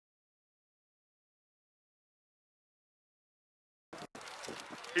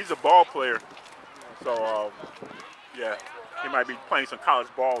He's a ball player. So, yeah, he might be playing some college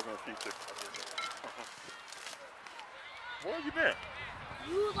balls in the future. Where have you been?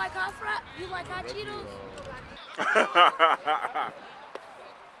 You like hot fries? You like hot Cheetos?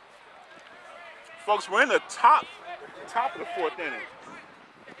 Folks, we're in the top of the 4th inning.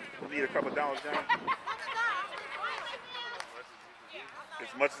 We need a couple dollars down.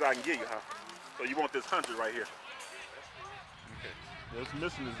 As much as I can give you, huh? So you want this 100 right here? Okay. It's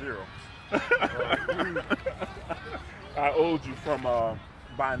missing the 0. I owed you from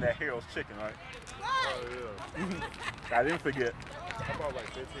buying that Harold's chicken, right? Oh, yeah. I didn't forget. I bought like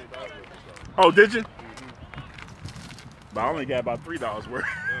 $15 worth of stuff. Oh, did you? But I only got about $3 worth.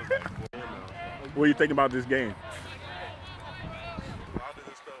 What do you think about this game?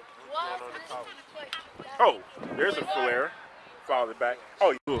 Oh, there's a flare. Followed it back.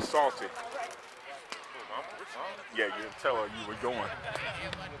 Oh, you're a little salty. Yeah, you didn't tell her you were going.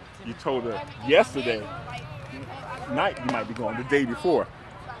 You told her yesterday night you might be going, the day before.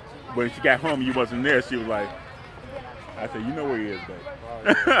 When she got home, you wasn't there. She was like, I said, you know where he is, babe.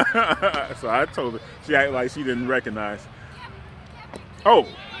 So I told her. She acted like she didn't recognize. Oh,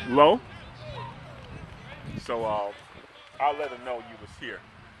 low. So I'll let her know you was here.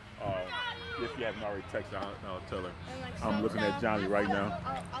 If you haven't already texted, I'll tell her. I'm looking at Johnny right now.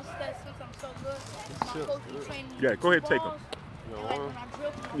 Yeah, go ahead, take them.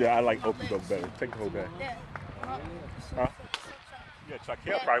 Yeah, I like okey doke better. Take the whole bag. Huh? Yeah,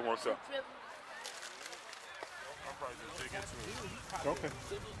 Chuckell probably wants some. Okay.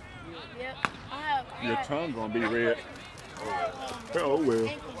 Your tongue gonna be red. Oh well.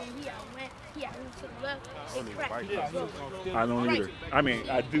 I don't either. I mean,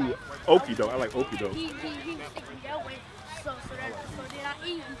 I do okey doke. I like okey doke.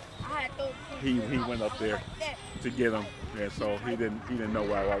 He went up there to get him, and so he didn't know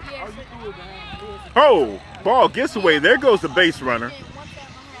where I was. Oh, ball gets away. There goes the base runner.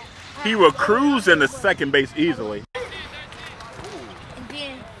 He will cruise in the second base easily.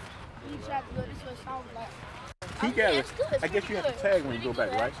 He got it. I guess you have to tag when you go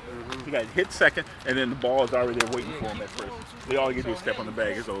back, right? He got hit second, and then the ball is already there waiting for him at first. They all you do is step on the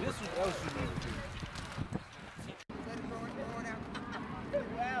bag. It's over.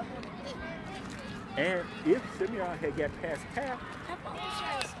 And if Simeon had got past half,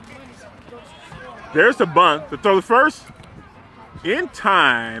 there's the bunt to throw the first. In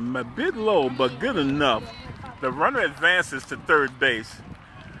time, a bit low, but good enough. The runner advances to third base.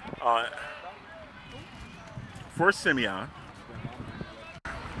 For Simeon.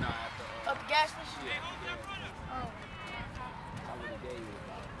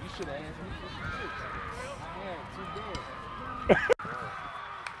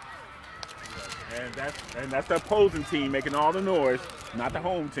 And that's the opposing team making all the noise, not the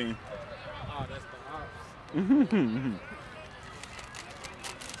home team. Oh, that's the ops.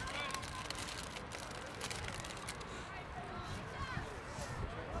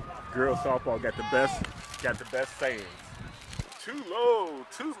 Girls softball got the best sayings. Too low,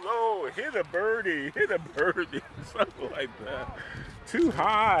 hit a birdie, something like that. Too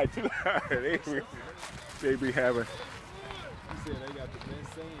high. They be having. You said they got the best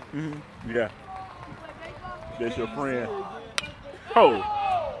sayings. Yeah. There's your friend. Oh,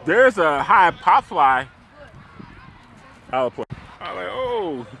 there's a high pop fly. I'm like,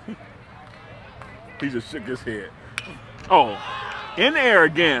 oh. He just shook his head. Oh, in the air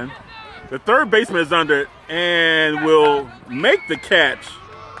again. The third baseman is under it and will make the catch.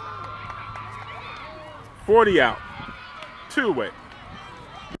 40 out. 2 away.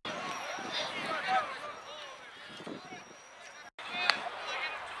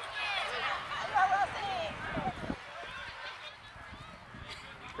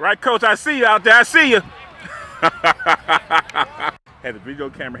 Right, Coach, I see you out there. I see you. Had the video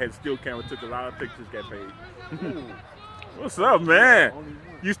camera, had the still camera, took a lot of pictures, got paid. What's up, man?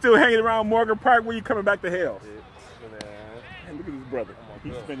 You still hanging around Morgan Park when you coming back to hell? Man, look at his brother.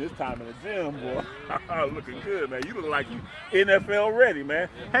 He spent his time in the gym, boy. Looking good, man. You look like you NFL ready, man.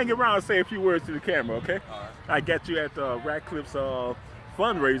 Hang around and say a few words to the camera, okay? I got you at Ratcliffe's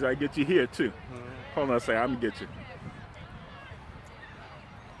fundraiser. I get you here, too. Hold on a second. I'm going to get you.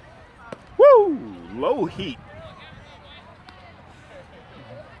 Woo! Low heat.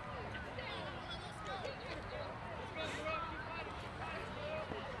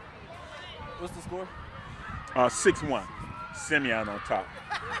 What's the score? 6-1. Simeon on top.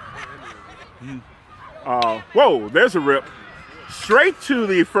 Whoa, there's a rip. Straight to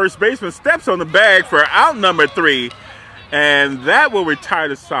the first baseman. Steps on the bag for out number 3. And that will retire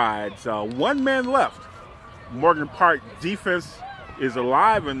the sides. 1 man left. Morgan Park defense is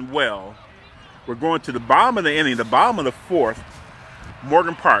alive and well. We're going to the bottom of the inning, the bottom of the fourth.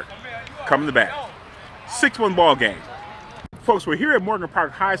 Morgan Park coming to bat. 6-1 ball game. Folks, we're here at Morgan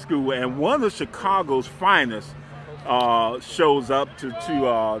Park High School, and one of Chicago's finest shows up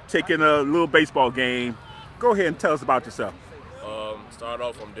to take in a little baseball game. Go ahead and tell us about yourself. Start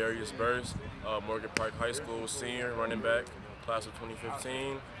off, I'm Darius Burst, Morgan Park High School senior running back, class of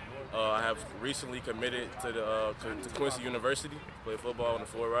 2015. I have recently committed to Quincy University, play football on the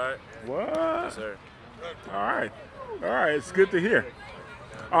 4A. What? Yes, sir. All right. It's good to hear.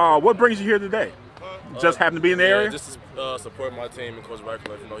 What brings you here today? Just happen to be in the area? Just to support my team and Coach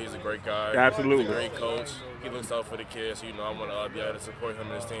Radcliffe. You know, he's a great guy. Absolutely. He's a great coach. He looks out for the kids. So, you know, I want to be able to support him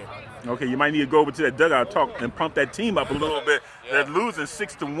and his team. Okay, you might need to go over to that dugout and pump that team up a little bit. Yeah. They're losing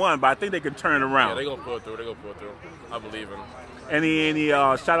 6-1, but I think they can turn it around. Yeah, they're going to pull through. I believe in them. Any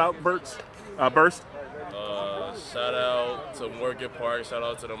shout-out burst? Shout out to Morgan Park. Shout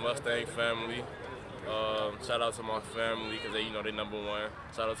out to the Mustang family. Shout out to my family because they, they're #1.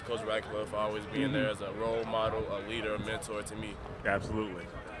 Shout out to Coach Radcliffe for always being there as a role model, a leader, a mentor to me. Absolutely.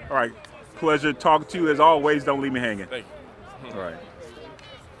 All right. Pleasure talking to you as always. Don't leave me hanging. Thank you. All right.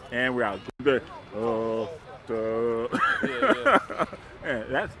 And we're out. Good.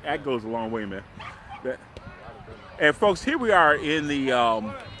 Man, that goes a long way, man. And folks, here we are in the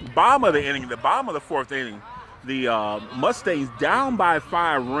bottom of the inning, the bottom of the fourth inning. The Mustangs down by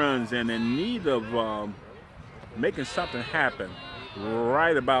 5 runs and in need of making something happen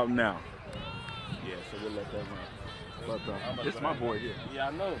right about now. Yeah, so we'll let that run. But this is my boy here. Yeah,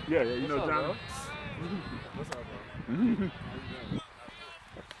 I know. Yeah, you know John. What's up, bro?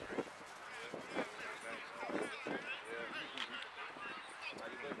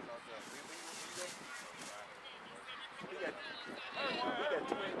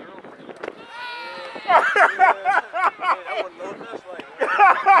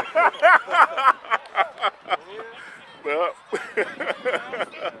 Well,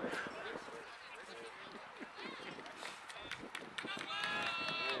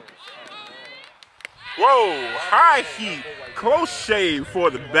 whoa, high heat, close shave for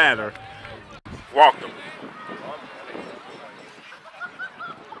the batter. Walked him.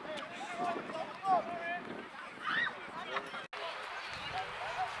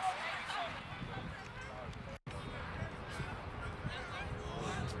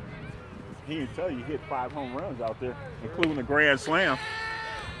 He didn't tell you he hit 5 home runs out there, including a grand slam.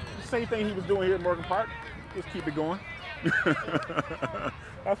 Same thing he was doing here at Morgan Park. Just keep it going.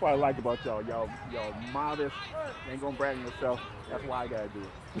 That's what I like about y'all. Y'all modest. Ain't gonna brag on yourself. That's why I gotta do it.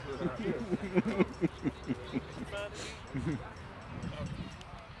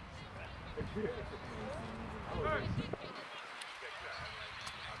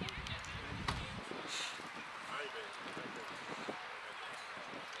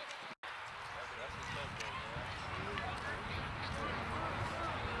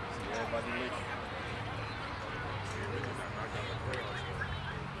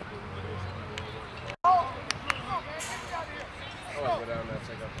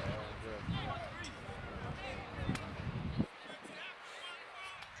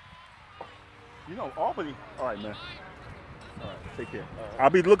 You know, Albany. All right, man. All right, take care. I'll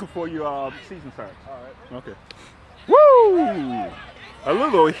be looking for you season starts. All right. Okay. Woo! A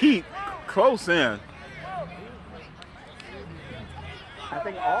little heat close in. I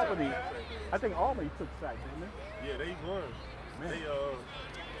think Albany took sack, didn't they? Yeah, they won. Man. They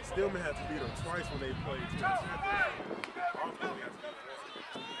Stillman had to beat them twice when they played.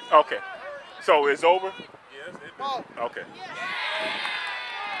 Okay. So it's over? Yes, it did. Okay.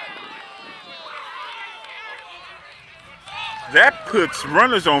 That puts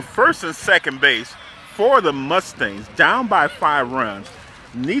runners on first and second base for the Mustangs, down by 5 runs.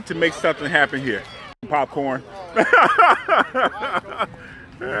 Need to make something happen here. Popcorn.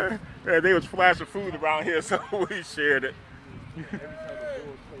 Yeah, they was flashing food around here, so we shared it.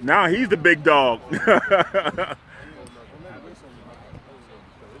 Now he's the big dog.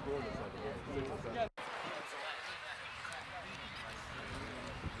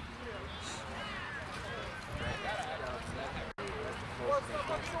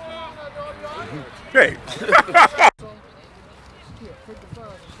 Hey.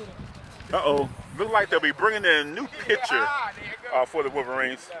 Uh-oh. Look like they'll be bringing in a new pitcher for the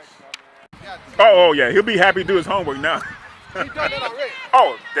Wolverines. Oh, yeah. He'll be happy to do his homework now. He done that already.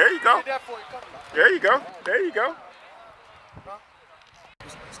 Oh, there you go. Did that for you. There you go. There you go.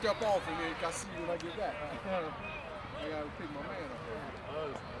 Step off and then I see you when I get back. I gotta pick my man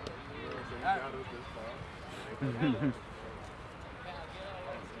up.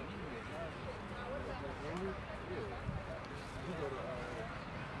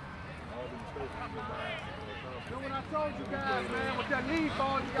 I told you guys, man, with that lead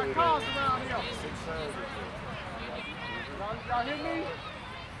ball, you got cars around here. Y'all hear me?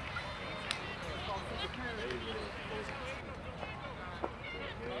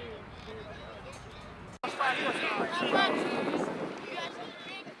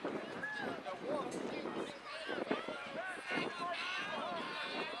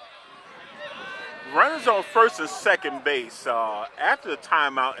 Runners on first and second base after the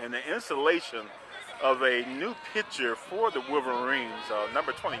timeout and the installation of a new pitcher for the Wolverines,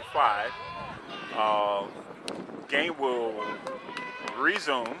 number 25. Game will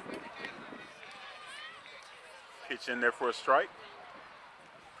resume. Pitch in there for a strike.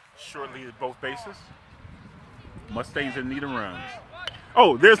 Short lead at both bases. Mustangs in need of runs.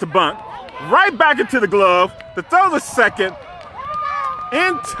 Oh, there's the bunt. Right back into the glove. The throw to second.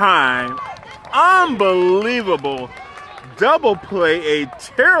 In time. Unbelievable. Double play. A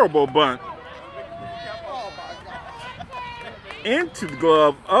terrible bunt. Into the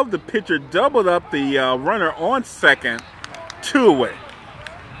glove of the pitcher. Doubled up the runner on second. 2 away.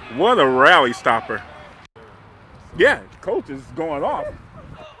 What a rally stopper. Yeah, coach is going off.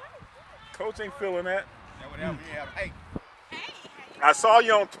 Coach ain't feeling that. Hey. I saw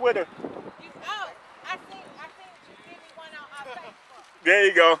you on Twitter. Oh, I think you gave me one on Facebook. There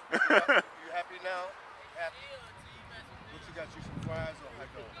you go. You happy now? Happy? What you got? You some fries or hot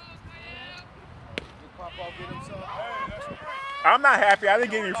dogs? You pop off get him some? I'm not happy. I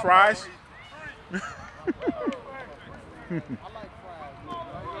didn't get any fries. I like fries, man.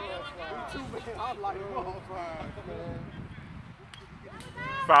 I like raw fries, man.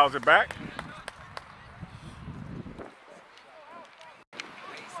 Fouls it back.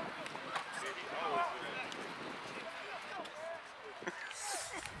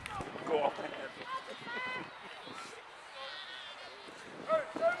 Go off.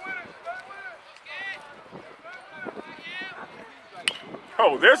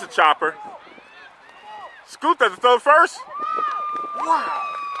 Oh, there's a chopper. Scoop at the third first. Wow.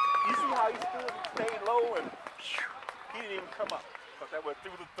 You see how he stood and stayed low and he didn't even come up because that went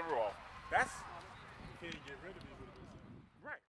through the throw off. That's. You can't get rid of it.